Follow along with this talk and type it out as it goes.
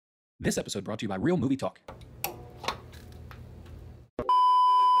This episode brought to you by Real Movie Talk.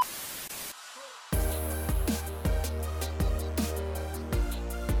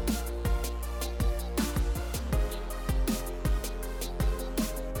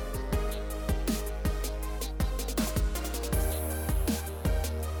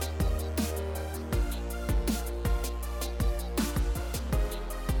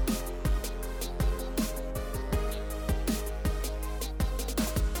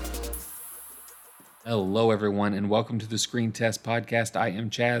 Hello, everyone, and welcome to the Screen Test Podcast. I am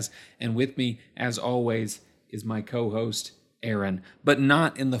Chaz, and with me, as always, is my co-host, Aaron, but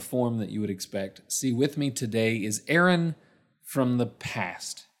not in the form that you would expect. See, with me today is Aaron from the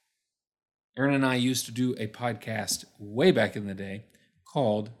past. Aaron and I used to do a podcast way back in the day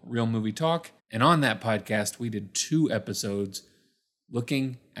called Real Movie Talk, and on that podcast, we did 2 episodes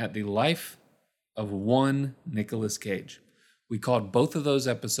looking at the life of one Nicolas Cage. We called both of those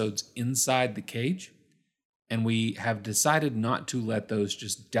episodes Inside the Cage, and we have decided not to let those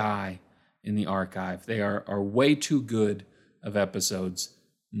just die in the archive. They are way too good of episodes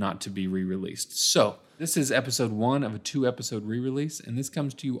not to be re-released. So this is episode 1 of a 2-episode re-release, and this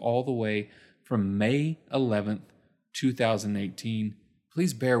comes to you all the way from May 11th, 2018.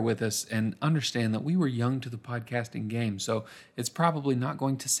 Please bear with us and understand that we were young to the podcasting game, so it's probably not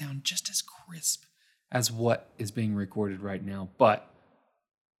going to sound just as crisp as what is being recorded right now, but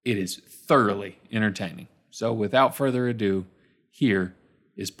it is thoroughly entertaining. So without further ado, here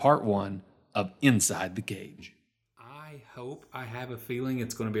is part 1 of Inside the Cage. I have a feeling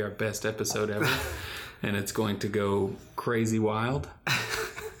it's going to be our best episode ever, and it's going to go crazy wild,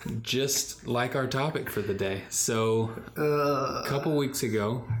 just like our topic for the day. So a couple weeks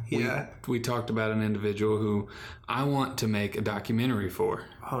ago, we talked about an individual who I want to make a documentary for.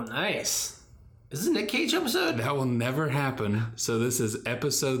 Oh, nice. Is this a Nic Cage episode? That will never happen. So this is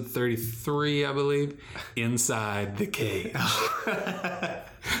episode 33, I believe, Inside the Cage.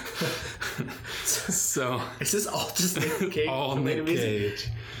 So is this all just Nic Cage? All Nic Cage.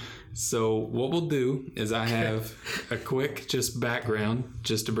 So what we'll do is I have a quick just background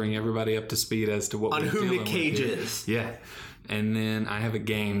just to bring everybody up to speed as to what on we're who dealing Nic Cage with is. Yeah. And then I have a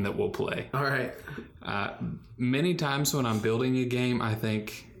game that we'll play. All right. Many times when I'm building a game, I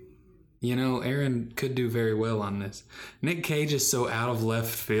think, you know, Aaron could do very well on this. Nic Cage is so out of left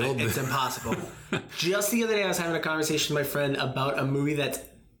field. It's impossible. Just the other day, I was having a conversation with my friend about a movie that's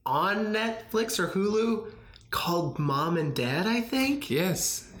on Netflix or Hulu called Mom and Dad, I think.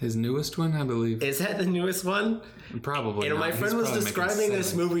 Yes, his newest one, I believe. Is that the newest one? Probably. And my friend was describing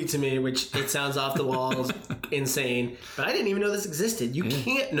this movie to me, which it sounds off the walls, insane. But I didn't even know this existed. You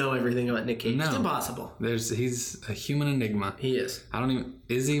can't know everything about Nic Cage. No. It's impossible. He's a human enigma. He is.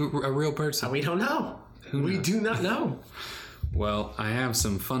 Is he a real person? We don't know. We do not know. Well, I have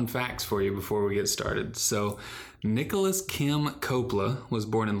some fun facts for you before we get started. So, Nicholas Kim Coppola was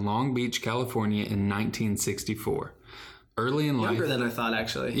born in Long Beach, California in 1964. Early in life... Younger than I thought,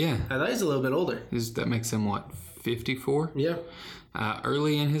 actually. Yeah. I thought he was a little bit older. That makes him, what, 54? Yeah.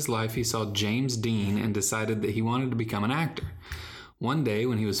 Early in his life, he saw James Dean and decided that he wanted to become an actor. One day,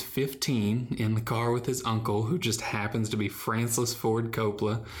 when he was 15, in the car with his uncle, who just happens to be Francis Ford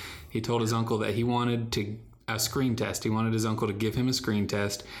Coppola, he told his uncle that he wanted a screen test. He wanted his uncle to give him a screen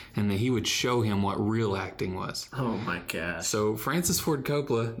test and that he would show him what real acting was. Oh my gosh. So Francis Ford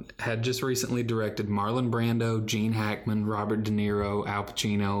Coppola had just recently directed Marlon Brando, Gene Hackman, Robert De Niro, Al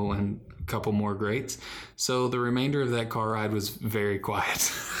Pacino, and a couple more greats. So the remainder of that car ride was very quiet.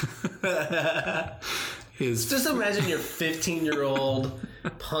 Just imagine your 15-year-old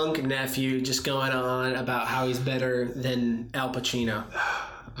punk nephew just going on about how he's better than Al Pacino.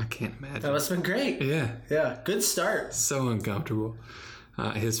 I can't imagine. That must have been great. Yeah. Yeah. Good start. So uncomfortable.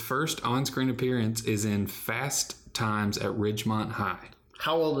 His first on-screen appearance is in Fast Times at Ridgemont High.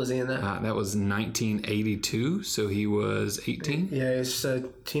 How old was he in that? That was 1982, so he was 18. Yeah, he's a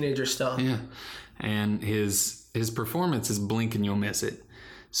teenager still. Yeah. And his performance is blink and you'll miss it.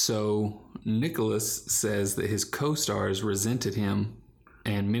 So Nicholas says that his co-stars resented him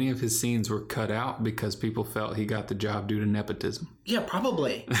and many of his scenes were cut out because people felt he got the job due to nepotism. Yeah,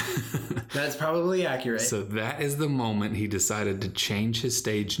 probably. That's probably accurate. So that is the moment he decided to change his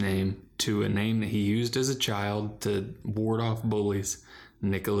stage name to a name that he used as a child to ward off bullies,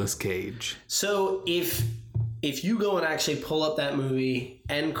 Nicolas Cage. So if you go and actually pull up that movie,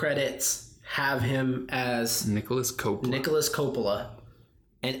 end credits have him as Nicolas Coppola.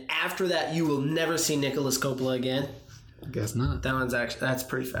 And after that, you will never see Nicolas Coppola again. Guess not. That's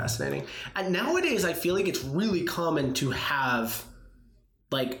pretty fascinating. And nowadays, I feel like it's really common to have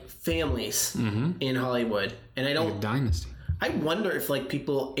like families in Hollywood, and I don't like a dynasty. I wonder if like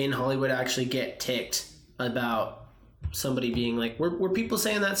people in Hollywood actually get ticked about somebody being like, were people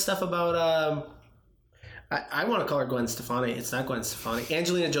saying that stuff about I want to call her Gwen Stefani. It's not Gwen Stefani.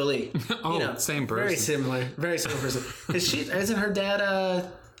 Angelina Jolie. Oh, same person. Very similar. Very similar person. Isn't her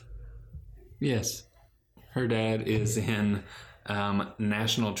dad Yes. Her dad is in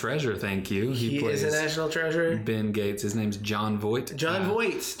National Treasure, thank you. He plays is a National Treasure. Ben Gates. His name's John Voight. John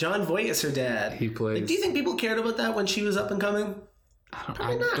Voight. John Voight is her dad. He plays... Like, do you think people cared about that when she was up and coming?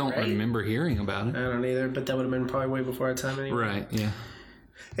 I don't remember hearing about it. I don't either, but that would have been probably way before our time anyway. Right, yeah.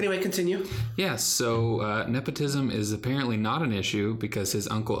 Anyway, continue. Yeah, so nepotism is apparently not an issue because his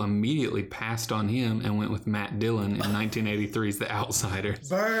uncle immediately passed on him and went with Matt Dillon in 1983's The Outsiders.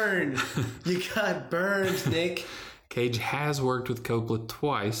 Burn! You got burned, Nick. Cage has worked with Coppola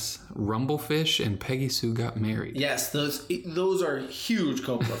twice, Rumblefish and Peggy Sue Got Married. Yes, those are huge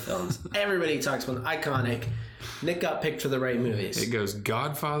Coppola films. Everybody talks about them. Iconic. Nick got picked for the right movies. It goes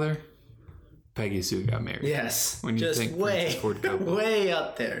Godfather, Peggy Sue Got Married. Yes. When you just think way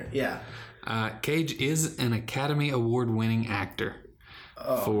up there. Yeah. Cage is an Academy Award-winning actor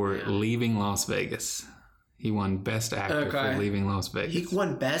for Leaving Las Vegas. He won Best Actor for Leaving Las Vegas. He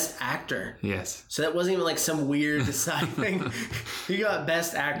won Best Actor? Yes. So that wasn't even like some weird side thing. He got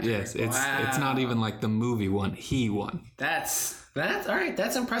Best Actor. Yes. It's not even like the movie won. He won. That's all right.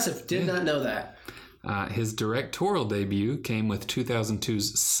 That's impressive. Did not know that. His directorial debut came with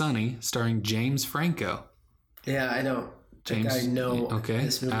 2002's Sonny, starring James Franco. Yeah, I don't think I know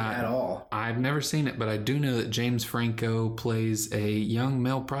this movie at all. I've never seen it, but I do know that James Franco plays a young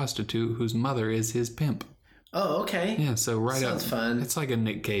male prostitute whose mother is his pimp. Oh, okay. Yeah, so Sounds fun. It's like a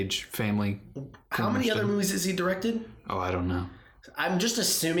Nic Cage family. How many other movies has he directed? Oh, I don't know. I'm just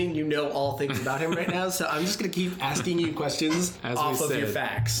assuming you know all things about him right now, so I'm just going to keep asking you questions off of your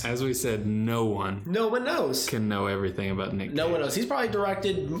facts. As we said, no one knows. Can know everything about Nic Cage. No one knows. He's probably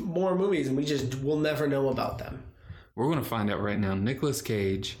directed more movies, and we'll never know about them. We're going to find out right now. Nicolas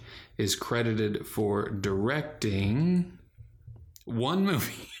Cage is credited for directing one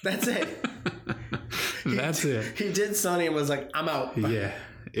movie. That's it. That's it. He did Sonny and was like, I'm out. Yeah.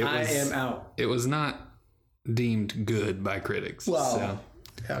 I am out. It was not deemed good by critics. Well,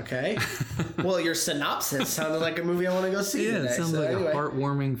 okay. Well, your synopsis sounded like a movie I want to go see today. It sounds like a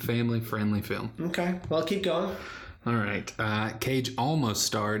heartwarming, family-friendly film. Okay. Well, keep going. All right. Cage almost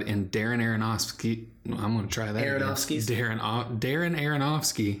starred in Darren Aronofsky. I'm going to try that. Aronofsky's? Darren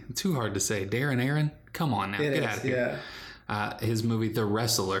Aronofsky. Too hard to say. Darren Aaron? Come on now. Get out of here. Yeah. His movie, The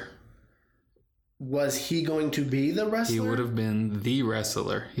Wrestler. Was he going to be the wrestler? He would have been the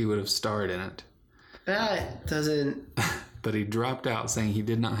wrestler. He would have starred in it. That doesn't... But he dropped out saying he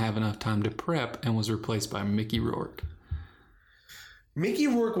did not have enough time to prep and was replaced by Mickey Rourke. Mickey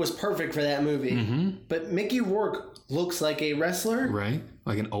Rourke was perfect for that movie. Mm-hmm. But Mickey Rourke looks like a wrestler. Right.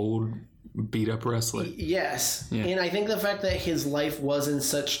 Like an old beat-up wrestler. Yes. Yeah. And I think the fact that his life was in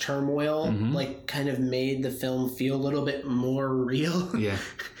such turmoil, like, kind of made the film feel a little bit more real. Yeah.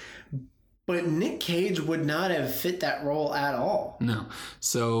 But Nic Cage would not have fit that role at all. No.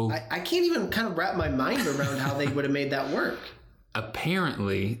 So... I can't even kind of wrap my mind around how they would have made that work.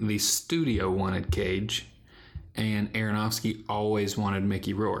 Apparently, the studio wanted Cage, and Aronofsky always wanted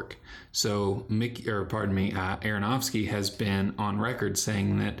Mickey Rourke. So, Aronofsky has been on record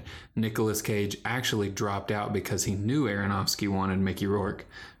saying that Nicolas Cage actually dropped out because he knew Aronofsky wanted Mickey Rourke.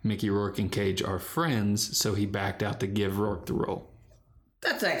 Mickey Rourke and Cage are friends, so he backed out to give Rourke the role.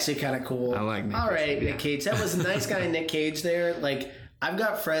 That's actually kind of cool. I like Nick. All right, Nic Cage. That was a nice guy, Nic Cage there. Like, I've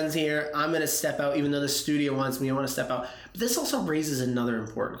got friends here. I'm going to step out, even though the studio wants me. I want to step out. But this also raises another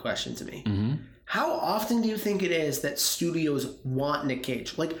important question to me. Mm-hmm. How often do you think it is that studios want Nic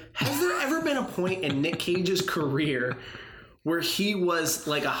Cage? Like, has there ever been a point in Nic Cage's career where he was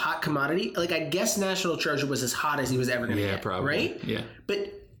like a hot commodity? Like, I guess National Treasure was as hot as he was ever going to get. Yeah, probably. Right? Yeah.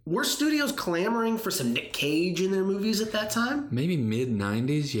 But... were studios clamoring for some Nic Cage in their movies at that time? Maybe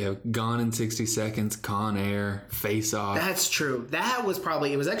mid-90s. You have Gone in 60 Seconds, Con Air, Face Off. That's true.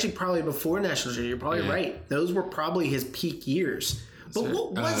 It was actually probably before National Treasure. You're probably right. Those were probably his peak years. But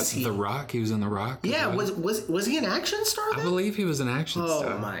what was he? The Rock. He was in The Rock. Yeah, was he an action star then? I believe he was an action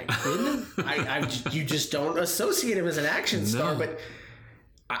star. Oh my goodness. You just don't associate him as an action star, but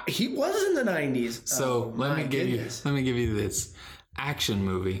he was in the 90s. So let me give you this. Action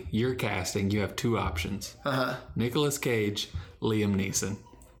movie, you're casting, you have two options. Nicolas Cage, Liam Neeson.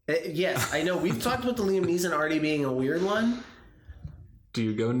 Yes, I know. We've talked about the Liam Neeson already being a weird one. Do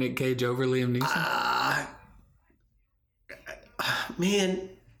you go Nic Cage over Liam Neeson? Man,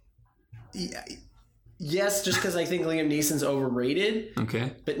 Yes, just because I think Liam Neeson's overrated.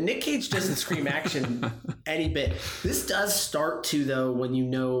 Okay. But Nic Cage doesn't scream action any bit. This does start to, though, when you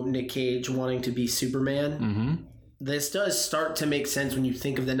know Nic Cage wanting to be Superman. Mm-hmm. This does start to make sense when you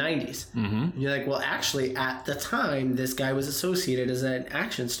think of the 90s. Mm-hmm. You're like, well, actually, at the time, this guy was associated as an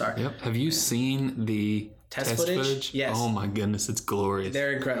action star. Yep. Have you seen the test footage? Yes. Oh my goodness, it's glorious.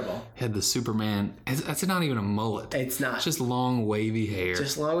 They're incredible. Had the Superman. That's not even a mullet. It's not. It's just long wavy hair.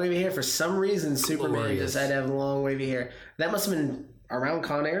 Just long wavy hair. For some reason, Superman decided to have long wavy hair. That must have been around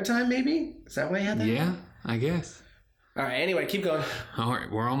Con Air time, maybe? Is that why he had that? Yeah, I guess. All right, anyway, keep going. All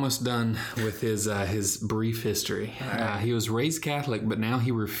right, we're almost done with his brief history. Right. He was raised Catholic, but now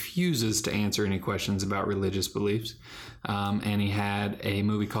he refuses to answer any questions about religious beliefs. And he had a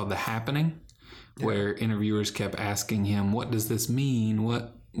movie called The Happening, where interviewers kept asking him, what does this mean?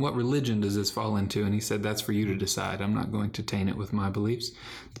 What religion does this fall into? And he said, that's for you to decide. I'm not going to taint it with my beliefs.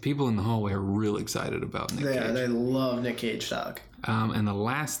 The people in the hallway are real excited about Nic Cage. Yeah, they love Nic Cage talk. And the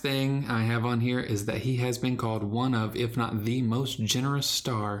last thing I have on here is that he has been called one of, if not the most generous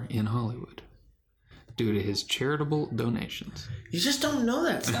star in Hollywood due to his charitable donations. You just don't know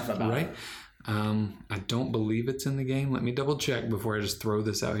that stuff about right? I don't believe it's in the game. Let me double check before I just throw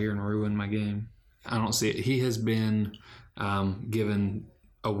this out here and ruin my game. I don't see it. He has been given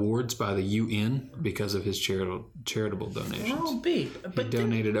awards by the UN because of his charitable donations. Oh, but he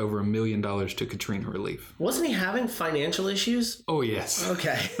donated over $1 million to Katrina relief. Wasn't he having financial issues? Oh, yes.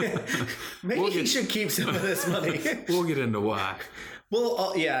 Okay. Maybe he should keep some of this money. We'll get into why.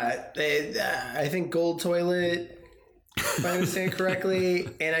 Well, yeah. I think Gold Toilet, if I understand correctly.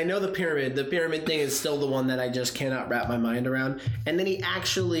 And I know the pyramid. The pyramid thing is still the one that I just cannot wrap my mind around. And then he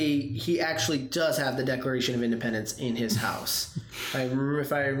actually does have the Declaration of Independence in his house.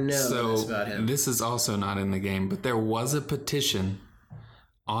 If I know this about him. This is also not in the game, but there was a petition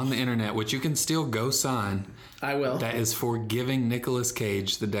on the internet, which you can still go sign. I will. That is for giving Nicolas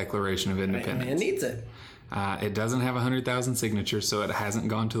Cage the Declaration of Independence. Man needs it. It doesn't have 100,000 signatures, so it hasn't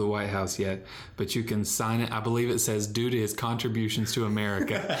gone to the White House yet. But you can sign it. I believe it says, due to his contributions to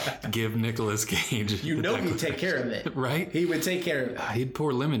America, give Nicolas Cage. He'd take care of it. Right? He would take care of it. He'd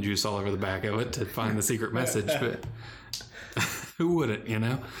pour lemon juice all over the back of it to find the secret message. But who wouldn't, you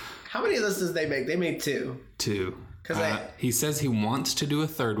know? How many of those does they make? They made 2. 2. He says he wants to do a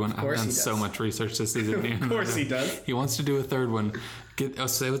third one. I've done so much research this season. Of course he does. He wants to do a third one.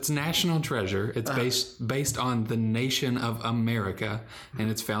 So it's National Treasure. It's based on the nation of America and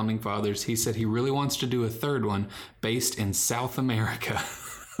its founding fathers. He said he really wants to do a third one based in South America.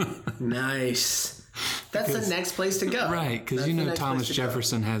 Nice. That's the next place to go. Right, because you know Thomas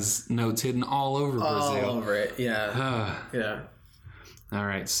Jefferson has notes hidden all over Brazil. All over it, yeah. Yeah. All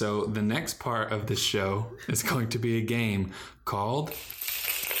right, so the next part of the show is going to be a game called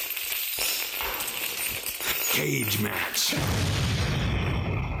Cage Match.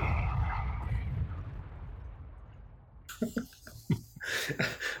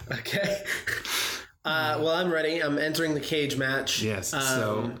 Okay. Well, I'm ready. I'm entering the cage match. Yes.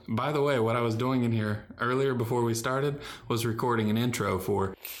 So, by the way, what I was doing in here earlier before we started was recording an intro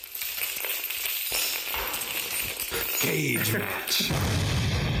for Cage Match.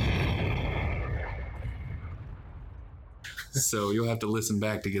 So you'll have to listen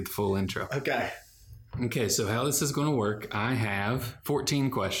back to get the full intro. Okay, so how this is going to work, I have 14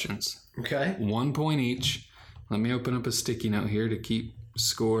 questions. Okay. 1 point each. Let me open up a sticky note here to keep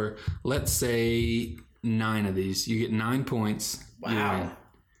score. Let's say 9 of these. You get 9 points. Wow.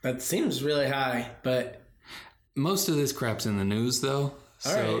 That seems really high, but... Most of this crap's in the news, though.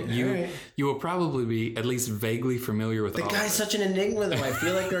 So you will probably be at least vaguely familiar with all of it. The guy's such an enigma, though. I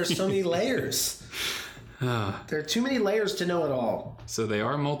feel like there are so many layers. There are too many layers to know it all. So they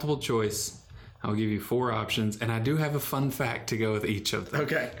are multiple choice. I'll give you 4 options, and I do have a fun fact to go with each of them.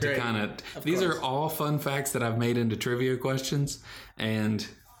 Okay, great. These are all fun facts that I've made into trivia questions, and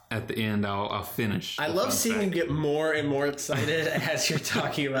at the end, I'll finish. I love seeing you get more and more excited as you're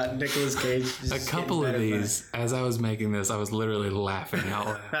talking about Nicolas Cage. A couple of these, as I was making this, I was literally laughing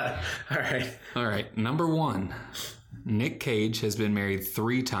out loud. All right. Number 1, Nic Cage has been married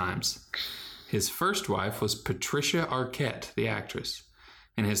 3 times. His first wife was Patricia Arquette, the actress.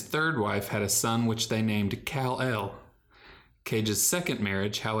 And his third wife had a son which they named Kal-El. Cage's second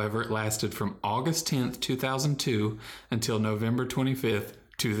marriage, however, lasted from August 10th, 2002 until November 25th,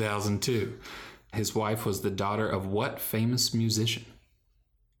 2002. His wife was the daughter of what famous musician?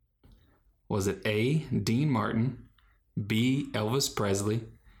 Was it A, Dean Martin, B, Elvis Presley,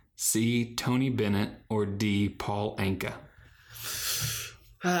 C, Tony Bennett, or D, Paul Anka?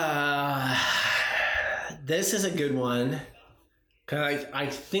 This is a good one. I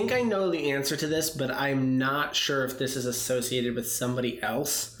think I know the answer to this, but I'm not sure if this is associated with somebody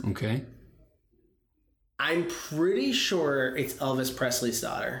else. Okay. I'm pretty sure it's Elvis Presley's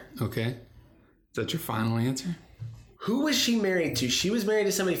daughter. Okay. Is that your final answer? Who was she married to? She was married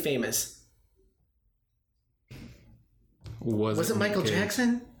to somebody famous. Was it Michael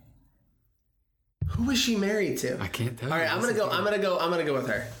Jackson? Who was she married to? I can't tell you. All right, I'm gonna go with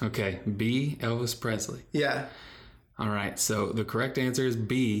her. Okay, B, Elvis Presley. Yeah. All right, so the correct answer is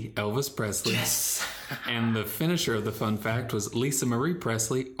B, Elvis Presley. Yes. And the finisher of the fun fact was Lisa Marie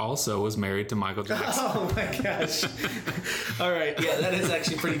Presley also was married to Michael Jackson. Oh my gosh. All right, yeah, that is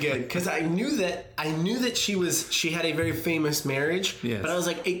actually pretty good because I knew that she had a very famous marriage, yes. But I was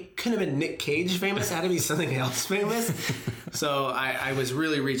like, it couldn't have been Nic Cage famous. It had to be something else famous. So I was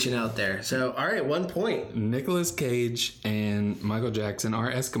really reaching out there. So all right, 1 point. Nicolas Cage and Michael Jackson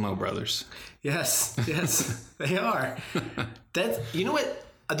are Eskimo brothers. Yes, they are. You know what?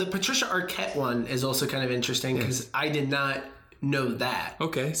 The Patricia Arquette one is also kind of interesting because I did not know that.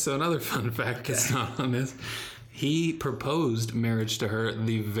 Okay, so another fun fact that's not on this. He proposed marriage to her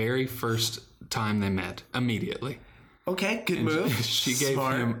the very first time they met, immediately. Okay, good move. She gave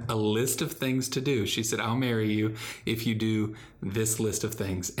him a list of things to do. She said, I'll marry you if you do this list of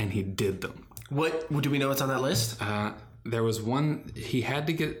things, and he did them. What do we know what's on that list? There was one, he had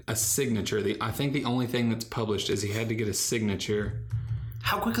to get a signature. I think the only thing that's published is he had to get a signature.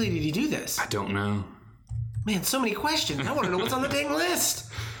 How quickly did he do this? I don't know. Man, so many questions. I want to know what's on the dang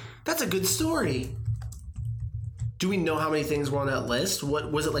list. That's a good story. Do we know how many things were on that list?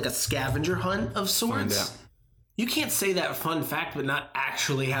 What was it, like a scavenger hunt of sorts? Find out. You can't say that fun fact but not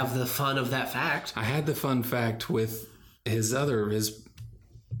actually have the fun of that fact. I had the fun fact with his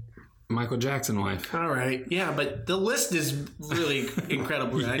Michael Jackson wife. All right. Yeah, but the list is really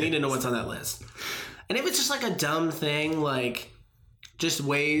incredible. Yes. I need to know what's on that list. And if it's just like a dumb thing, like just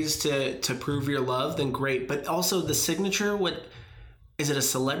ways to prove your love, then great. But also the signature, what is it, a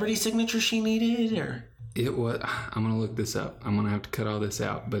celebrity signature she needed? Or it was, I'm going to look this up. I'm going to have to cut all this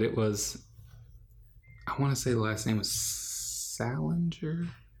out. But it was, I want to say the last name was Salinger.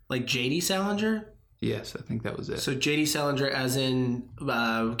 Like J.D. Salinger? Yes, I think that was it. So J.D. Salinger as in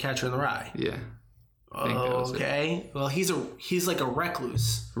Catcher in the Rye. Yeah. Okay. Well, he's like a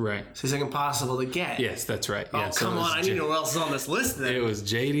recluse. Right. So he's like impossible to get. Yes, that's right. Oh, yeah, come on. I need to know what else is on this list then. It was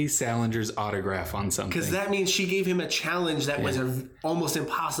J.D. Salinger's autograph on something. Because that means she gave him a challenge that was almost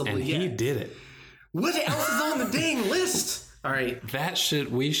impossible to get. And he did it. What else is on the dang list? All right.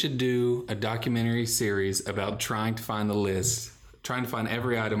 We should do a documentary series about trying to find the list. Trying to find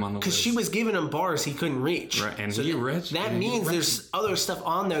every item on the list. Because she was giving him bars he couldn't reach. Right, and so he reached. That means there's other stuff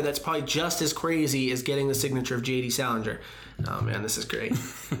on there that's probably just as crazy as getting the signature of J.D. Salinger. Oh, man, this is great.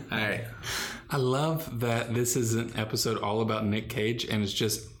 All right. I love that this is an episode all about Nic Cage, and it's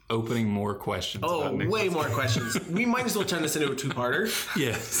just opening more questions. Oh, way more questions. We might as well turn this into a two-parter.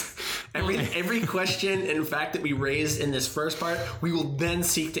 Yes. Every question and fact that we raised in this first part, we will then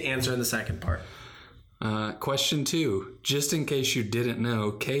seek to answer in the second part. Question 2. Just in case you didn't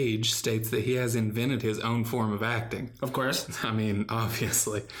know, Cage states that he has invented his own form of acting. Of course. I mean,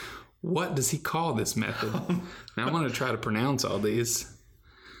 obviously. What does he call this method? Now I'm going to try to pronounce all these.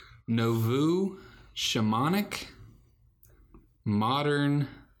 Nouveau, shamanic, modern,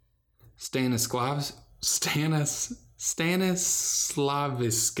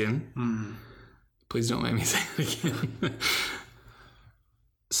 Stanislaviscan. Please don't make me say it again.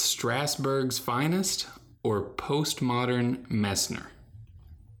 Strasbourg's finest, or postmodern Messner?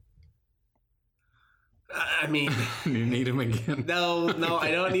 I mean, you need him again. No,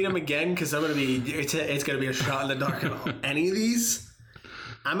 I don't need him again because it's gonna be a shot in the dark on any of these.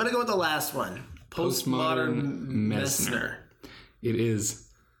 I'm gonna go with the last one. Postmodern Messner. It is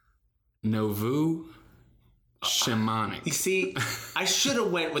Nouveau shamanic. You see, I should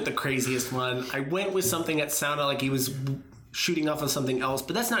have went with the craziest one. I went with something that sounded like he was shooting off of something else,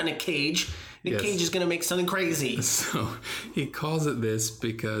 but that's not Nic Cage. Nic Cage is going to make something crazy. So he calls it this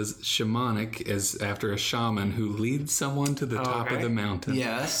because shamanic is after a shaman who leads someone to the top of the mountain.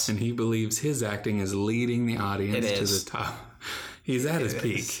 Yes. And he believes his acting is leading the audience to the top. He's at his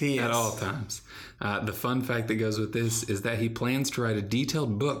peak at all times. The fun fact that goes with this is that he plans to write a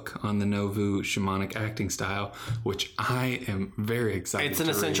detailed book on the Nouveau shamanic acting style, which I am very excited to read. It's an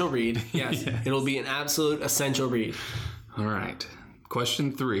essential read. Yes. It'll be an absolute essential read. All right.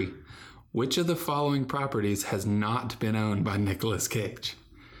 Question 3. Which of the following properties has not been owned by Nicolas Cage?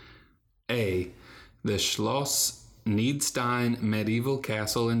 A. The Schloss Niedstein medieval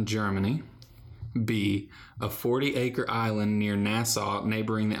castle in Germany. B. A 40-acre island near Nassau,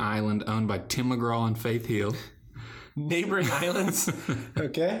 neighboring the island owned by Tim McGraw and Faith Hill. Neighboring islands.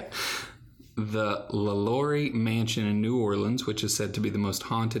 Okay. The LaLaurie Mansion in New Orleans, which is said to be the most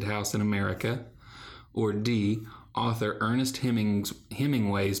haunted house in America. Or D, author Ernest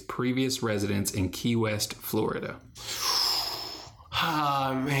Hemingway's previous residence in Key West, Florida.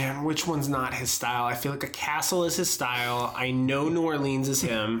 Man, which one's not his style? I feel like a castle is his style. I know New Orleans is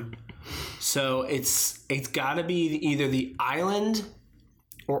him. So it's got to be either the island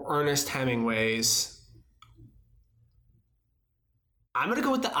or Ernest Hemingway's. I'm going to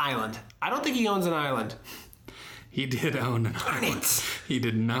go with the island. I don't think he owns an island. He did own an island. He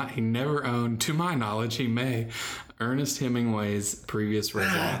did not. He never owned, to my knowledge, he may, Ernest Hemingway's previous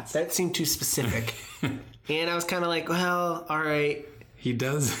residence. That seemed too specific. And I was kind of like, well, all right. He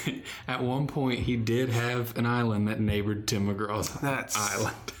does. At one point, he did have an island that neighbored Tim McGraw's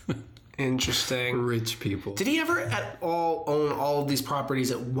island. Interesting. Rich people. Did he ever at all own all of these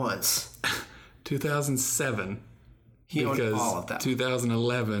properties at once? 2007. He owned all of them.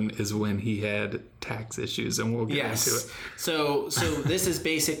 2011 is when he had tax issues, and we'll get into it. So this is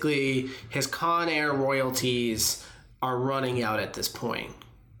basically his Con Air royalties are running out at this point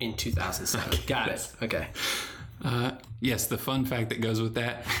in 2007. Okay, got it. Okay. Yes, the fun fact that goes with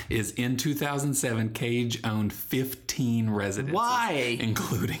that is in 2007, Cage owned 15 residences. Why?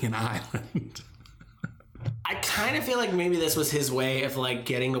 Including an island. I kind of feel like maybe this was his way of like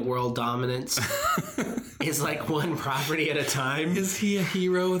getting the world dominance. It's like one property at a time. Is he a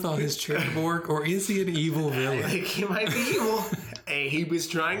hero with all his charitable work, or is he an evil villain? I think he might be evil. Hey, he was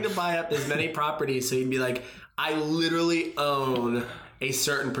trying to buy up as many properties, so he'd be like, I literally own a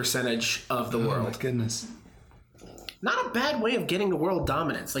certain percentage of the world. Oh my goodness. Not a bad way of getting the world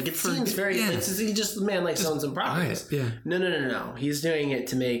dominance. Like, it seems very... Yeah. He just, the man likes owns some properties. Yeah. No. He's doing it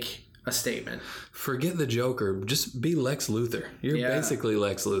to make a statement. Forget the Joker. Just be Lex Luthor. You're basically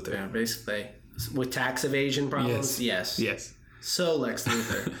Lex Luthor. Yeah, basically. With tax evasion problems? Yes. So Lex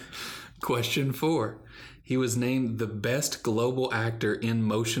Luthor. Question 4. He was named the best global actor in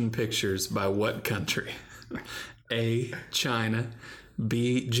motion pictures by what country? A, China.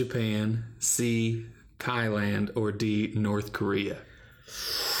 B, Japan. C, Thailand. Or D, North Korea.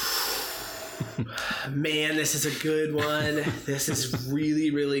 Man, this is a good one. This is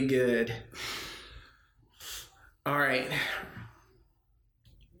really, really good. All right.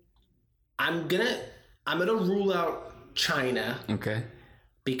 I'm gonna rule out China. Okay.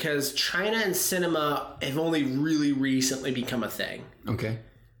 Because China and cinema have only really recently become a thing. Okay.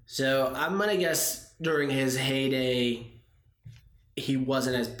 So I'm gonna guess during his heyday, he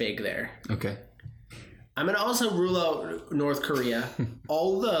wasn't as big there. Okay. I'm going to also rule out North Korea,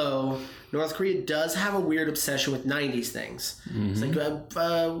 although North Korea does have a weird obsession with 90s things. Mm-hmm. It's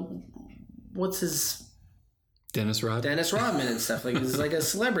like, what's his... Dennis Rodman and stuff. Like, he's like a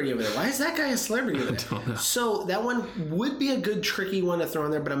celebrity over there. Why is that guy a celebrity over there? I don't know. So that one would be a good, tricky one to throw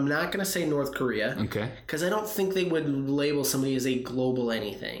in there, but I'm not going to say North Korea. Okay. Because I don't think they would label somebody as a global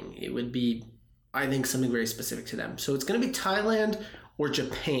anything. It would be, I think, something very specific to them. So it's going to be Thailand or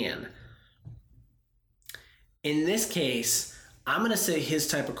Japan. In this case, I'm going to say his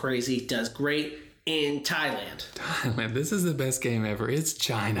type of crazy does great in Thailand. Thailand. This is the best game ever. It's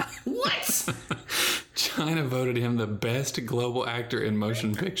China. What? China voted him the best global actor in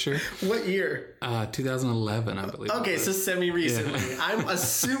motion picture. What year? 2011, I believe. Okay, so semi-recently. Yeah. I'm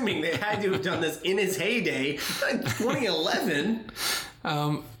assuming they had to have done this in his heyday. 2011?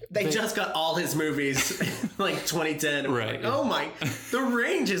 They just got all his movies like 2010. Right. Like, oh my, the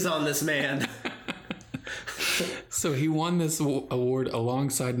range is on this man. So he won this award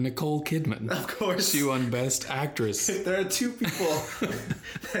alongside Nicole Kidman. Of course. She won Best Actress. If there are two people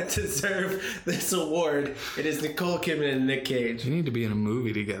that deserve this award, it is Nicole Kidman and Nic Cage. You need to be in a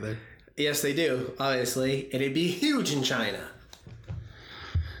movie together. Yes, they do, obviously. And it'd be huge in China.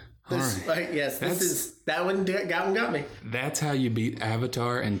 All right. Yes, that one got me. That's how you beat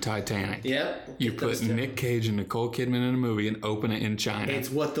Avatar and Titanic. Yep. You put Nic Cage and Nicole Kidman in a movie and open it in China. It's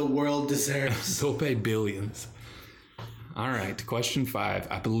what the world deserves. They'll pay billions. All right, question 5.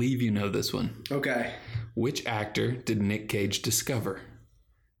 I believe you know this one. Okay. Which actor did Nic Cage discover?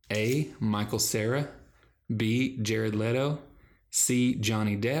 A, Michael Cera. B, Jared Leto. C,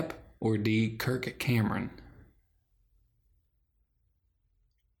 Johnny Depp. Or D, Kirk Cameron.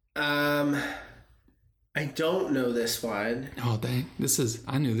 I don't know this one. Oh, dang.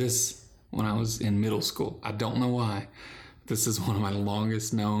 I knew this when I was in middle school. I don't know why. This is one of my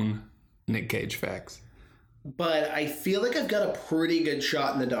longest known Nic Cage facts. But I feel like I've got a pretty good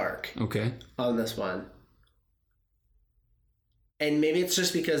shot in the dark. Okay. On this one. And maybe it's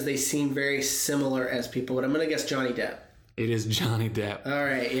just because they seem very similar as people, but I'm going to guess Johnny Depp. It is Johnny Depp. All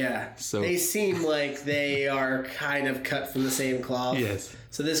right, yeah. So they seem like they are kind of cut from the same cloth. Yes.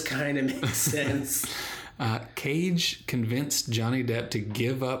 So this kind of makes sense. Cage convinced Johnny Depp to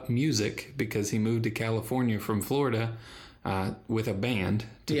give up music because he moved to California from Florida with a band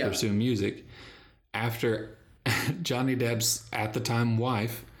to pursue music after Johnny Depp's, at the time,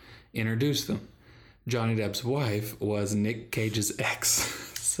 wife introduced them. Johnny Depp's wife was Nic Cage's ex.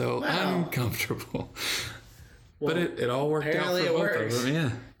 So uncomfortable. Well, but it all worked out for both of them. Yeah.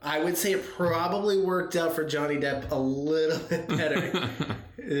 I would say it probably worked out for Johnny Depp a little bit better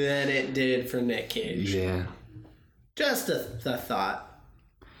than it did for Nic Cage. Yeah. Just a thought.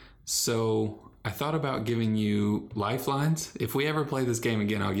 So I thought about giving you lifelines. If we ever play this game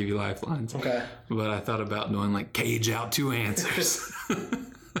again, I'll give you lifelines. Okay. But I thought about doing like Cage out 2 answers.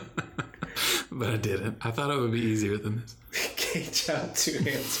 But I didn't. I thought it would be easier than this. Cage out 2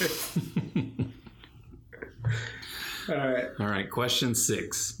 answers. All right. Question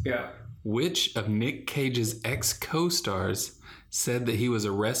 6. Yeah. Which of Nic Cage's ex-co-stars said that he was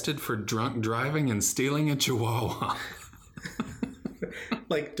arrested for drunk driving and stealing a Chihuahua?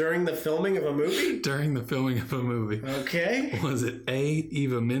 Like during the filming of a movie? During the filming of a movie. Okay. Was it A,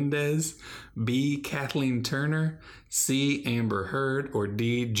 Eva Mendes, B, Kathleen Turner, C, Amber Heard, or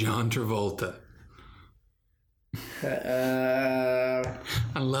D, John Travolta?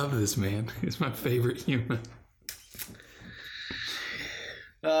 I love this man. He's my favorite human.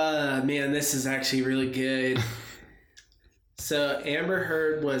 Man, this is actually really good. So Amber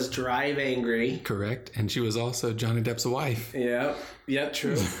Heard was Drive Angry. Correct. And she was also Johnny Depp's wife. Yep,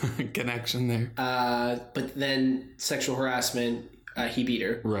 true. Connection there. But then sexual harassment, he beat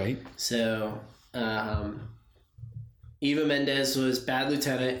her. Right. So Eva Mendes was Bad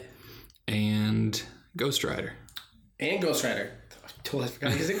Lieutenant. And Ghost Rider. I totally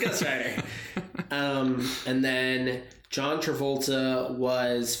forgot he was in Ghost Rider. And then John Travolta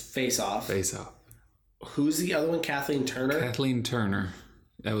was Face Off. Who's the other one? Kathleen Turner? Kathleen Turner.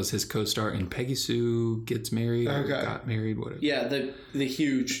 That was his co-star in Peggy Sue Gets Married or Got Married, whatever. Yeah, the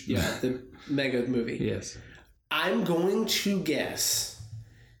huge, the mega movie. Yes. I'm going to guess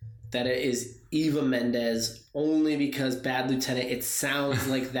that it is Eva Mendes only because Bad Lieutenant, it sounds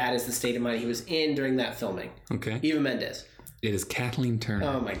like that is the state of mind he was in during that filming. Okay. Eva Mendes. It is Kathleen Turner.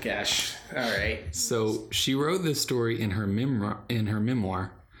 Oh my gosh. All right. So she wrote this story in her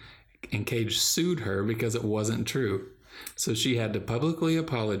memoir, and Cage sued her because it wasn't true. So she had to publicly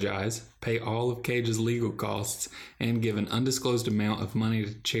apologize, pay all of Cage's legal costs, and give an undisclosed amount of money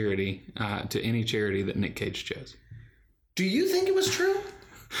to charity, to any charity that Nic Cage chose. Do you think it was true?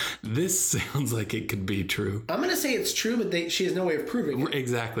 This sounds like it could be true. I'm going to say it's true, but she has no way of proving it.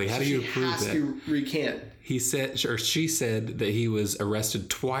 Exactly. How do you prove that? She has to recant. She said that he was arrested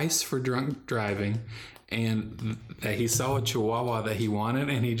twice for drunk driving, and that he saw a Chihuahua that he wanted,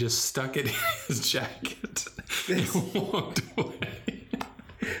 and he just stuck it in his jacket and walked away.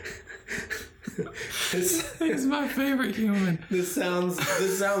 He's my favorite human. This sounds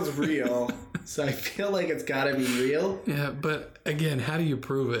real. So I feel like it's got to be real. Yeah, but again, how do you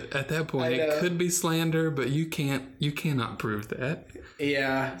prove it? At that point, it could be slander, but you cannot prove that.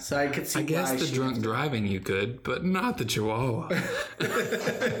 Yeah, so I could see. I guess the drunk driving you could, but not the Chihuahua.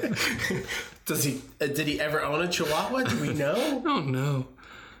 Did he ever own a Chihuahua? Do we know? I don't know.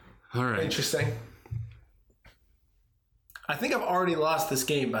 All right. Interesting. I think I've already lost this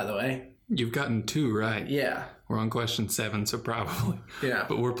game, by the way. You've gotten 2 right. Yeah. We're on question 7, so probably. Yeah.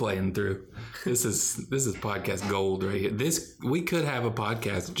 But we're playing through. This is podcast gold right here. We could have a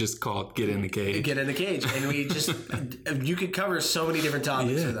podcast just called Get in the Cage. Get in the Cage. And we just, you could cover so many different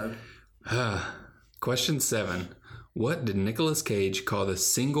topics with them. Question 7. What did Nicolas Cage call the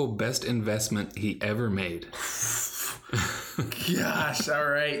single best investment he ever made? Gosh, all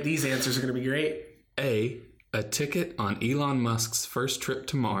right. These answers are going to be great. A ticket on Elon Musk's first trip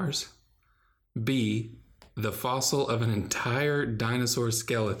to Mars. B, the fossil of an entire dinosaur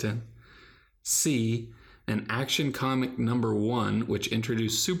skeleton. C, an Action Comic #1 which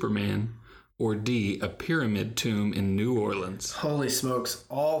introduced Superman. Or D, a pyramid tomb in New Orleans. Holy smokes.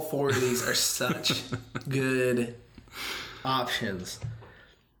 All 4 of these are such good options.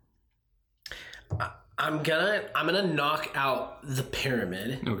 I'm gonna knock out the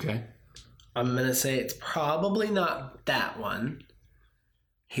pyramid. Okay. I'm gonna say it's probably not that one.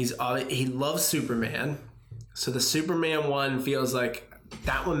 He loves Superman, so the Superman one feels like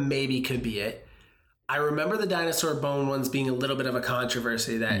that one maybe could be it. I remember the dinosaur bone ones being a little bit of a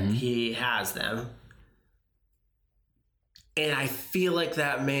controversy that he has them, and I feel like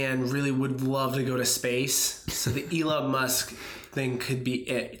that man really would love to go to space. So the Elon Musk thing could be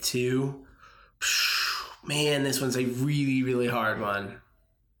it too. Man, this one's a really, really hard one.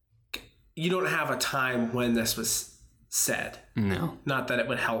 You don't have a time when this was said. No. Not that it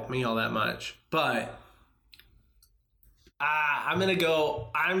would help me all that much, but I'm gonna go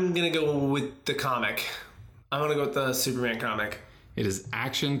with the comic. I'm gonna go with the Superman comic. It is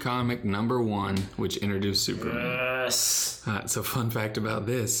Action Comic #1, which introduced Superman. Yes. So fun fact about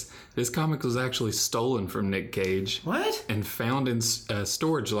this comic was actually stolen from Nic Cage. What? And found in a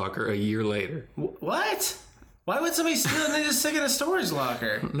storage locker a year later. What? Why would somebody steal it and they just stick it in a storage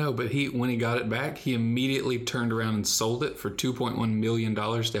locker? No, but when he got it back, he immediately turned around and sold it for $2.1 million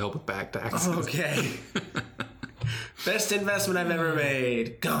to help with back taxes. Okay. Best investment I've ever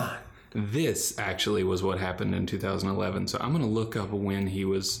made. Gone. This actually was what happened in 2011. So I'm going to look up when he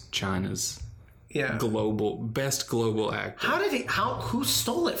was China's best global actor. Who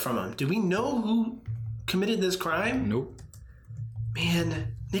stole it from him? Do we know who committed this crime? Nope.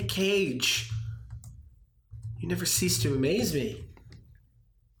 Man, Nic Cage. You never cease to amaze me.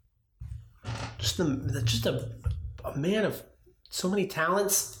 Just a man of so many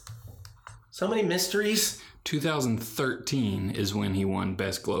talents, so many mysteries. 2013 is when he won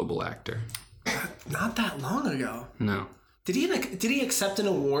Best Global Actor. Not that long ago. No. Did he accept an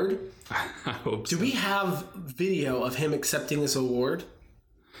award? I hope so. Do we have video of him accepting this award?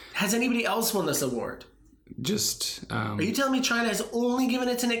 Has anybody else won this award? Just. Are you telling me China has only given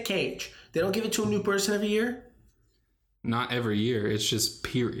it to Nic Cage? They don't give it to a new person every year? Not every year. It's just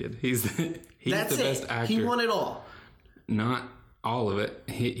period. He's the best actor. He won it all. Not all of it.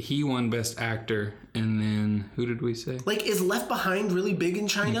 He won Best Actor, and then who did we say? Like, is Left Behind really big in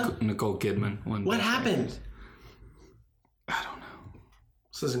China? Nicole Kidman won. What Best happened? Actress. I don't know.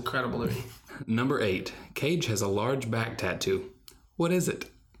 This is incredible to me. Number 8. Cage has a large back tattoo. What is it?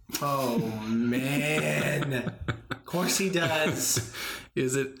 Oh, man. Of course he does.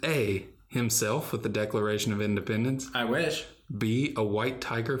 Is it A, himself with the Declaration of Independence? I wish. B, a white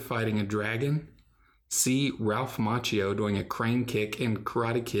tiger fighting a dragon? C, Ralph Macchio doing a crane kick in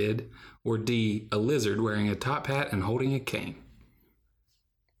Karate Kid? Or D, a lizard wearing a top hat and holding a cane?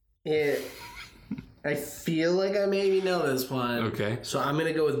 I feel like I maybe know this one. Okay. So I'm going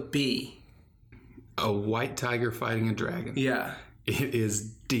to go with B. A white tiger fighting a dragon. Yeah. It is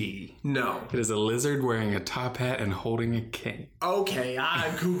D. No. It is a lizard wearing a top hat and holding a cane. Okay,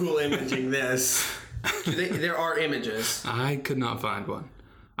 I'm Google imaging this. There are images. I could not find one.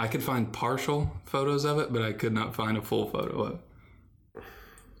 I could find partial photos of it, but I could not find a full photo of it.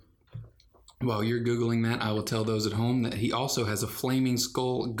 While you're Googling that, I will tell those at home that he also has a flaming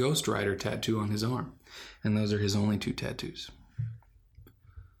skull Ghost Rider tattoo on his arm. And those are his only 2 tattoos.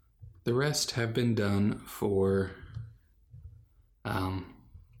 The rest have been done for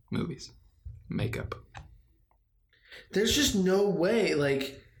movies. Makeup. There's just no way,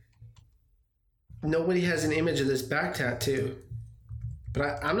 like, nobody has an image of this back tattoo.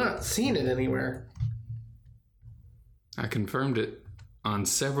 But I'm not seeing it anywhere. I confirmed it on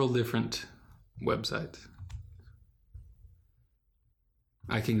several different websites.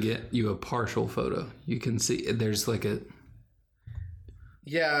 I can get you a partial photo. You can see there's like a...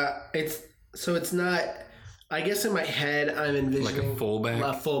 Yeah, it's not... I guess in my head I'm envisioning... Like a full back?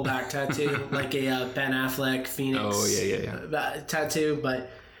 A full back tattoo. Like a Ben Affleck Phoenix tattoo. But,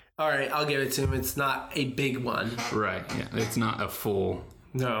 all right, I'll give it to him. It's not a big one. Right, yeah. It's not a full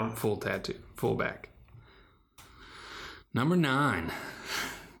tattoo. Full back. Number 9.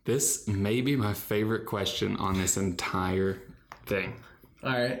 This may be my favorite question on this entire thing.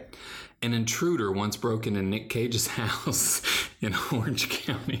 All right. An intruder once broke into Nic Cage's house in Orange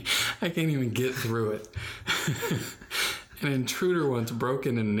County. I can't even get through it. An intruder once broke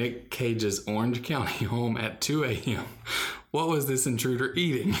into Nic Cage's Orange County home at 2 a.m. What was this intruder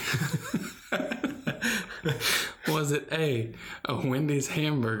eating? Was it A, a Wendy's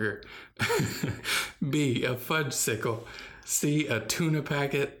hamburger? B, a fudgesicle? C, a tuna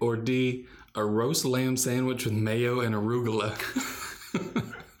packet? Or D, a roast lamb sandwich with mayo and arugula?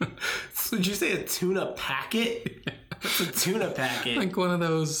 So did you say a tuna packet? What's a tuna packet? Like one of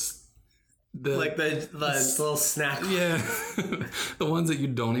those... like the little snack. Yeah. The ones that you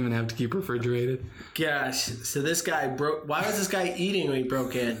don't even have to keep refrigerated. Gosh. So this guy broke... Why was this guy eating when he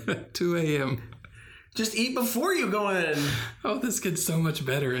broke in? 2 a.m. Just eat before you go in. Oh, this gets so much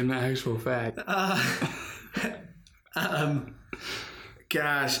better in the actual fact.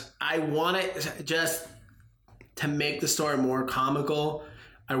 Gosh. I want it just to make the story more comical.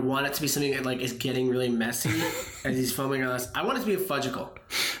 I want it to be something that like is getting really messy as he's filming on us. I want it to be a fudgicle.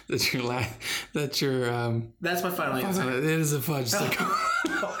 That's my final answer. It is a fudgesicle.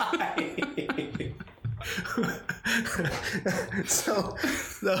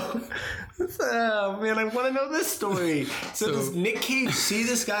 Oh man, I want to know this story. So does Nic Cage see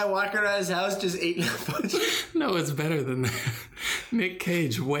this guy walking around his house just eating a fudge? No, it's better than that. Nic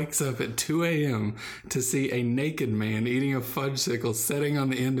Cage wakes up at 2 a.m. to see a naked man eating a fudgesicle sitting on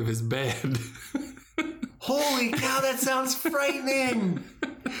the end of his bed. Holy cow, that sounds frightening.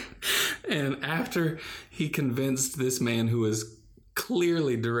 And after he convinced this man who was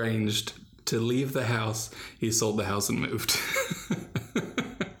clearly deranged to leave the house, he sold the house and moved.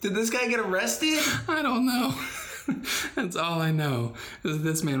 Did this guy get arrested? I don't know. That's all I know. Is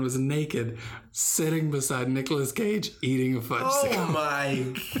this man was naked, sitting beside Nicolas Cage, eating a fudgesicle. Oh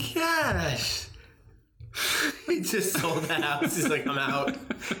my gosh. He just sold the house. He's like, I'm out.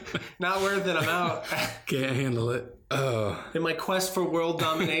 Not worth it, I'm out. Can't handle it. Oh. In my quest for world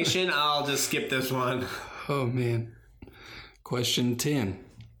domination, I'll just skip this one. Oh, man. Question 10.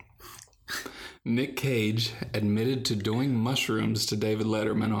 Nic Cage admitted to doing mushrooms to David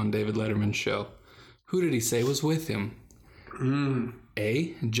Letterman on David Letterman's show. Who did he say was with him?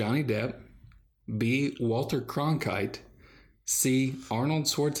 A. Johnny Depp. B. Walter Cronkite. C. Arnold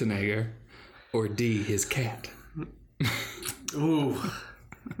Schwarzenegger. Or D. his cat. Ooh.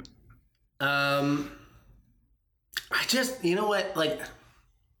 I just, you know what? Like,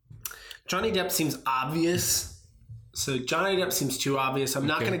 Johnny Depp seems obvious. So Johnny Depp seems too obvious. I'm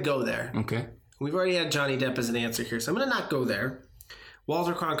not going to go there. Okay. We've already had Johnny Depp as an answer here, so I'm going to not go there.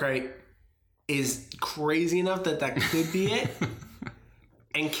 Walter Cronkite is crazy enough that could be it.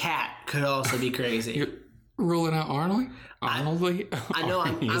 And cat could also be crazy. You're ruling out Arnold? Arnold? I know.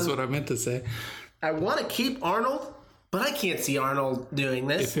 That's what I meant to say. I want to keep Arnold, but I can't see Arnold doing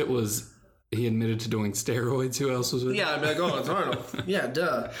this. If it was he admitted to doing steroids, who else was with him? Yeah, I'd be like, oh, it's Arnold. Yeah,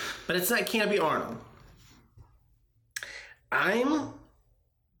 duh. But it can't be Arnold. I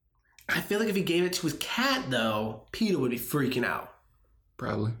feel like if he gave it to his cat, though, Peter would be freaking out.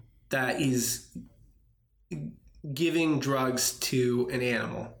 Probably. That he's giving drugs to an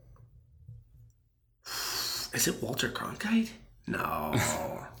animal. Is it Walter Cronkite? No.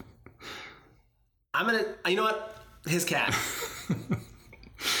 You know what? His cat.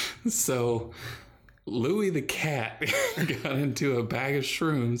 So, Louis the cat got into a bag of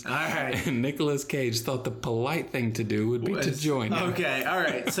shrooms. All right. And Nicolas Cage thought the polite thing to do would be to join him. Okay, all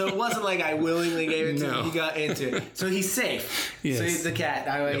right. So it wasn't like I willingly gave it to him. He got into it. So he's safe. Yes. So he's the cat.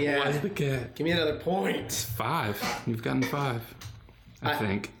 It was the cat. Give me another point. 5. You've gotten 5. I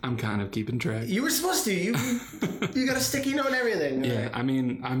think. I'm kind of keeping track. You were supposed to. You got a sticky note and everything. Yeah, right. I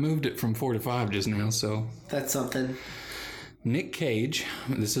mean, I moved it from 4 to 5 just now, so. That's something. Nic Cage,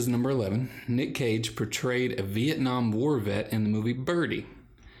 this is number 11. Nic Cage portrayed a Vietnam War vet in the movie Birdie.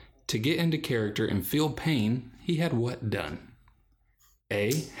 To get into character and feel pain, he had what done?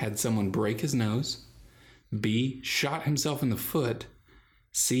 A. Had someone break his nose. B. Shot himself in the foot.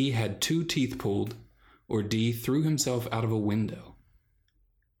 C. Had 2 teeth pulled. Or D. Threw himself out of a window.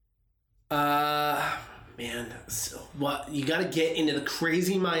 Man, so what? You got to get into the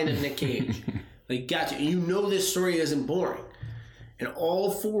crazy mind of Nic Cage. Like, gotcha. You know this story isn't boring. And all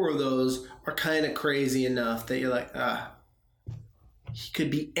 4 of those are kind of crazy enough that you're like, he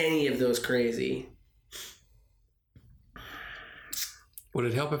could be any of those crazy. Would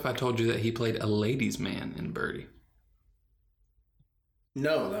it help if I told you that he played a ladies' man in Birdie?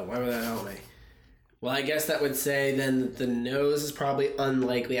 No, why would that help me? Well, I guess that would say then that the nose is probably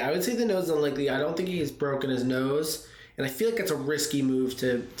unlikely. I would say the nose is unlikely. I don't think he's broken his nose. And I feel like it's a risky move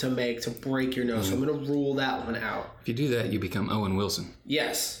to make, to break your nose. So I'm going to rule that one out. If you do that, you become Owen Wilson.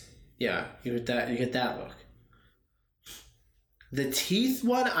 Yes. Yeah, you get that look. The teeth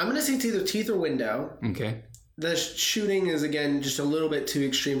one, I'm going to say it's either teeth or window. Okay. The shooting is, again, just a little bit too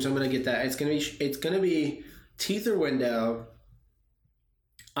extreme, so I'm going to get that. It's going to be teeth or window.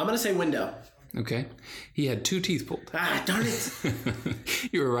 I'm going to say window. Okay. He had 2 teeth pulled. Ah, darn it.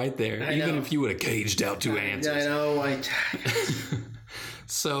 You were right there. Even if you would have caged out 2 answers. I know.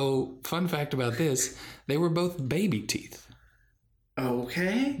 So, fun fact about this, they were both baby teeth.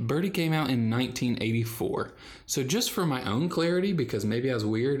 Okay. Birdie came out in 1984. So just for my own clarity, because maybe I was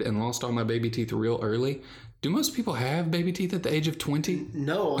weird and lost all my baby teeth real early, do most people have baby teeth at the age of 20?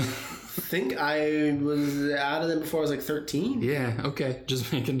 No. I think I was out of them before I was like 13. Yeah, okay.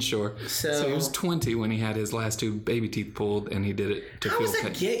 Just making sure. So he was 20 when he had his last 2 baby teeth pulled, and he did it to feel pain. How does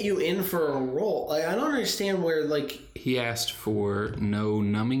that get you in for a role? Like, I don't understand where, like... He asked for no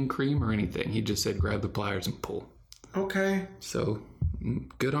numbing cream or anything. He just said grab the pliers and pull. Okay. So,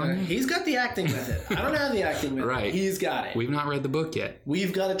 good on you. He's got the acting method. I don't have the acting method. Right. He's got it. We've not read the book yet.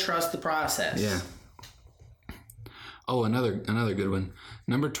 We've got to trust the process. Yeah. Oh, another good one.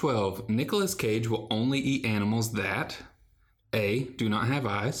 Number 12. Nicolas Cage will only eat animals that A, do not have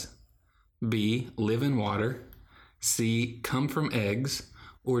eyes, B, live in water, C, come from eggs,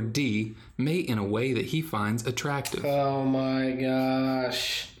 or D, mate in a way that he finds attractive. Oh my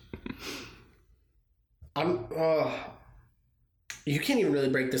gosh. You can't even really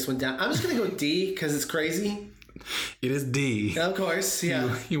break this one down. I'm just going to go D because it's crazy. It is D. Of course,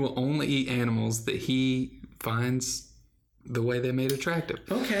 yeah. He will only eat animals that he finds the way they made attractive.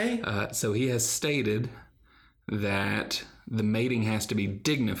 Okay. So he has stated that the mating has to be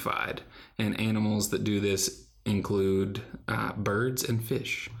dignified, and animals that do this include birds and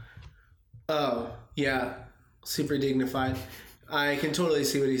fish. Oh, yeah. Super dignified. I can totally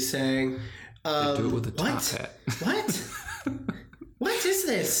see what he's saying. Do it with a top hat. What? What is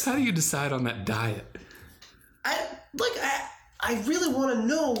this? How do you decide on that diet? I really want to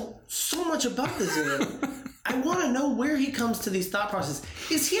know so much about this man. I want to know where he comes to these thought processes.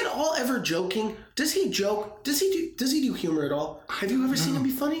 Is he at all ever joking? Does he joke? Does he do humor at all? Have you ever seen him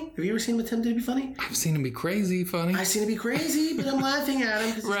be funny? Have you ever seen him attempt to be funny? I've seen him be crazy funny. I've seen him be crazy, but I'm laughing at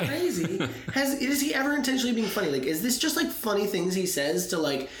him because he's crazy. Is he ever intentionally being funny? Like, is this just like funny things he says to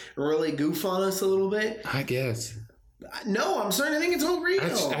like really goof on us a little bit? I guess. No, I'm starting to think it's all real.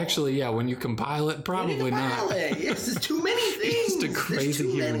 Actually, yeah, when you compile it, probably not. It's just too many things. Just a crazy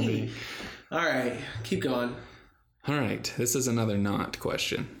human being. All right, keep going. All right, this is another not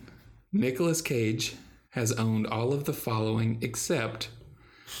question. Nicolas Cage has owned all of the following except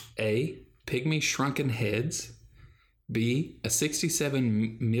A, pygmy shrunken heads, B, a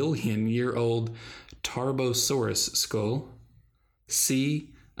 67 million year old Tarbosaurus skull, C,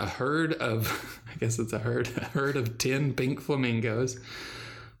 a herd of 10 pink flamingos,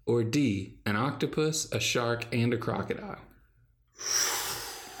 or D, an octopus, a shark, and a crocodile.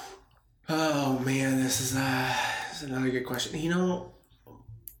 Oh man, this is another good question. You know,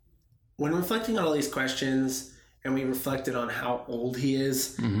 when reflecting on all these questions and we reflected on how old he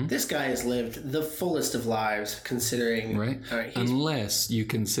is, this guy has lived the fullest of lives considering... Right. Unless you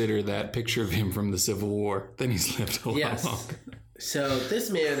consider that picture of him from the Civil War, then he's lived a lot longer. So this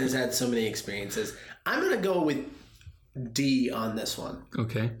man has had so many experiences. I'm going to go with D on this one.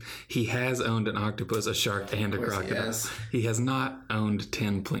 Okay. He has owned an octopus, a shark, and a crocodile. He has not owned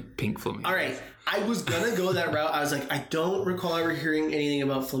 10 pink flamingos. All right. I was going to go that route. I was like, I don't recall ever hearing anything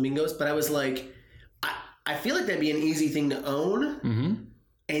about flamingos, but I was like, I feel like that'd be an easy thing to own. Mm-hmm.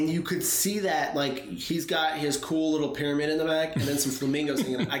 And you could see that, like, he's got his cool little pyramid in the back and then some flamingos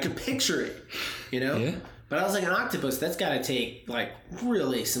hanging out. I could picture it, you know? Yeah. But I was like, an octopus, that's got to take, like,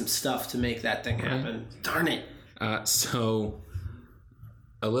 really some stuff to make that thing happen. Right. Darn it. So,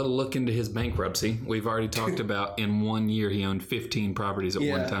 a little look into his bankruptcy. We've already talked about in 1 year he owned 15 properties at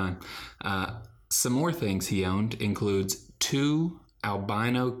one time. Some more things he owned includes 2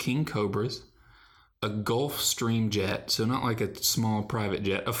 albino king cobras, a Gulfstream jet, so not like a small private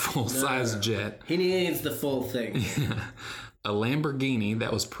jet, a full-size jet. He needs the full thing. Yeah. A Lamborghini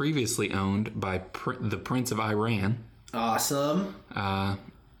that was previously owned by the Prince of Iran. Awesome. A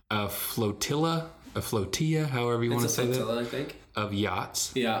flotilla, however you want to say that. I think. Of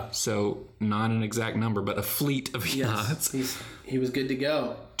yachts. Yeah. So not an exact number, but a fleet of yachts. He was good to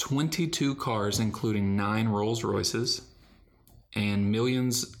go. 22 cars, including 9 Rolls Royces, and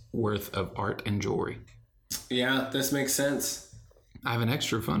millions worth of art and jewelry. Yeah, this makes sense. I have an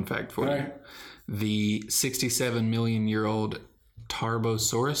extra fun fact for you. The 67 million year old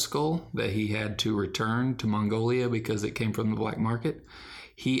Tarbosaurus skull that he had to return to Mongolia because it came from the black market,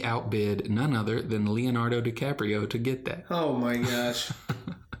 he outbid none other than Leonardo DiCaprio to get that. Oh my gosh.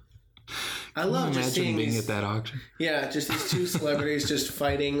 I love just seeing being at that auction. Yeah, just these 2 celebrities just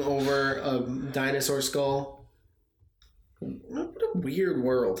fighting over a dinosaur skull. What a weird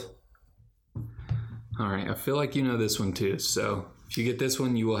world. All right, I feel like you know this one too, so if you get this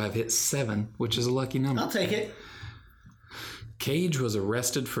one, you will have hit 7, which is a lucky number. I'll take it. Cage was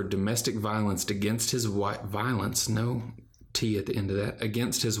arrested for domestic violence against his wife. Violence, no T at the end of that.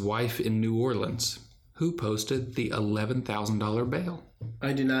 Against his wife in New Orleans. Who posted the $11,000 bail?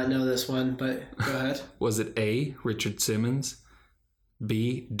 I do not know this one, but go ahead. Was it A, Richard Simmons,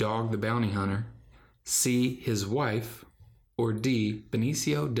 B, Dog the Bounty Hunter, C, his wife, or D,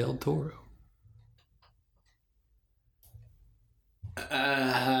 Benicio del Toro? All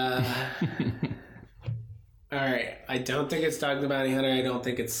right. I don't think it's Dog the Bounty Hunter. I don't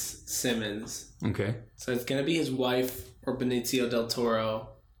think it's Simmons. Okay. So it's going to be his wife or Benicio del Toro.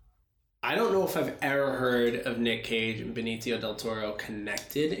 I don't know if I've ever heard of Nic Cage and Benicio del Toro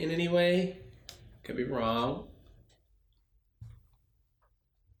connected in any way. Could be wrong.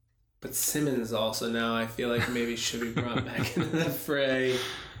 But Simmons also now I feel like maybe should be brought back into the fray.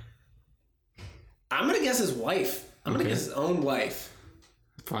 I'm going to guess his wife. I'm going to guess his own wife.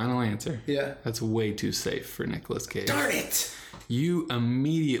 Final answer. Yeah. That's way too safe for Nicolas Cage. Darn it! You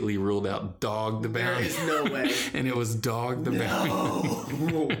immediately ruled out Dog the Bounty. There is no way. And it was Dog the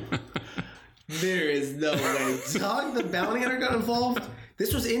Bounty. There is no way. Dog the Bounty Hunter got involved?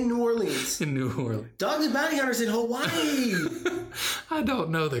 This was in New Orleans. In New Orleans. Dog the Bounty Hunter's in Hawaii. I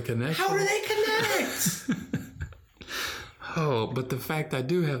don't know the connection. How do they connect? Oh, but the fact I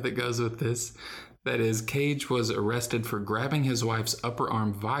do have that goes with this, that is, Cage was arrested for grabbing his wife's upper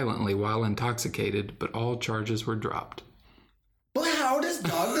arm violently while intoxicated, but all charges were dropped. But how does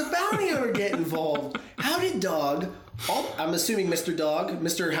Dog the Bounty Hunter get involved? How did Dog... I'm assuming Mr. Dog,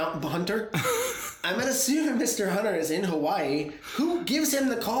 Mr. Hunter. I'm going to assume Mr. Hunter is in Hawaii. Who gives him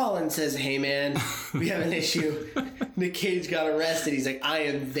the call and says, hey, man, we have an issue. Nic Cage got arrested. He's like, I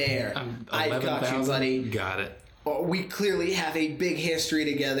am there. I've got you, buddy. Got it. We clearly have a big history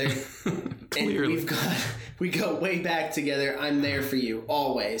together. And we go way back together. I'm there for you,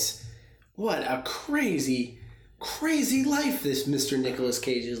 always. What a crazy, crazy life this Mr. Nicolas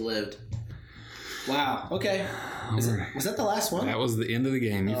Cage has lived. Wow. Okay. Was that the last one? That was the end of the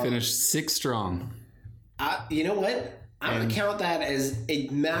game. You finished 6 strong. You know what? I'm going to count that as a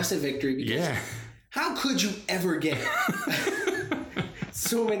massive victory because how could you ever get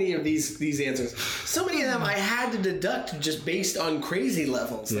so many of these answers? So many of them I had to deduct just based on crazy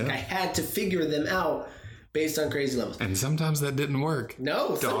levels. Yeah. Like I had to figure them out based on crazy levels. And sometimes that didn't work.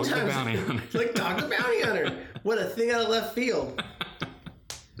 No, Dog the Bounty Hunter. Like Dog the Bounty Hunter. What a thing out of left field.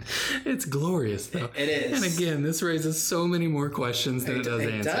 It's glorious, though. It is. And again, this raises so many more questions than it does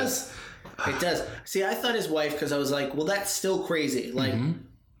answers. It does. See, I thought his wife, because I was like, well, that's still crazy. Like,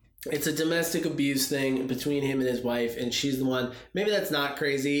 it's a domestic abuse thing between him and his wife, and she's the one. Maybe that's not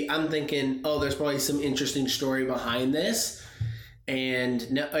crazy. I'm thinking, oh, there's probably some interesting story behind this. And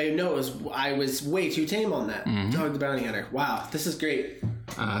no, I was way too tame on that. Dog the Bounty Hunter. Wow, this is great.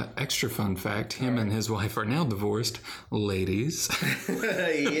 Extra fun fact, him and his wife are now divorced. Ladies. He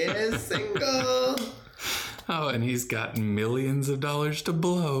is single. Oh, and he's got millions of dollars to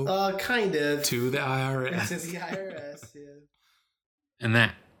blow. Kind of. To the IRS. To the IRS, yeah. And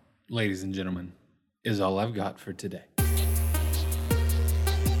that, ladies and gentlemen, is all I've got for today.